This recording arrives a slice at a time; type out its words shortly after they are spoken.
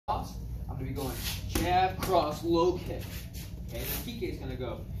going to be going jab, cross, low kick. Okay, the PK is going to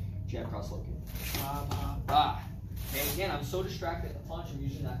go jab, cross, low kick. Ba, ba, ba. Okay, again, I'm so distracted at the punch, I'm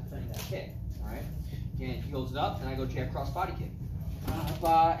usually not defending that kick. All right. Again, he holds it up, and I go jab, cross, body kick. Ba,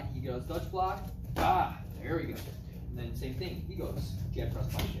 ba, and he goes Dutch block. Ba. There we go. And then same thing. He goes jab, cross,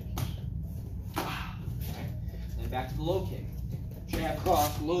 body kick. Ba. Okay. And then back to the low kick. Jab,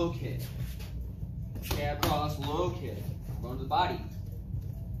 cross, low kick. Jab, cross, low kick. I'm going to the body.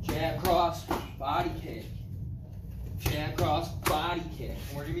 Jab, cross, body kick. Jab, cross, body kick.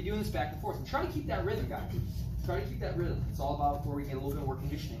 And we're going to be doing this back and forth. And try to keep that rhythm, guys. Try to keep that rhythm. It's all about where we get a little bit more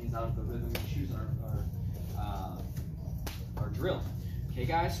conditioning is out of the rhythm we choose in our drill. Okay,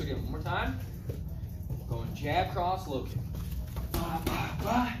 guys, so again, one more time. Going jab, cross, low kick. Ba, ba,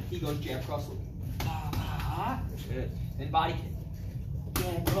 ba. He goes jab, cross, low kick. Ba, ba, ba. Good. Then body kick.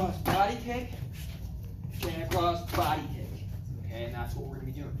 Jab, cross, body kick. Jab, cross, body kick. Okay, and that's what we're going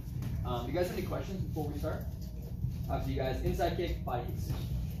to be doing. Do you guys have any questions before we start? Obviously, you guys, inside kick, body kicks.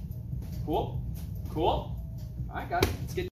 Cool? Cool? All right, guys, let's get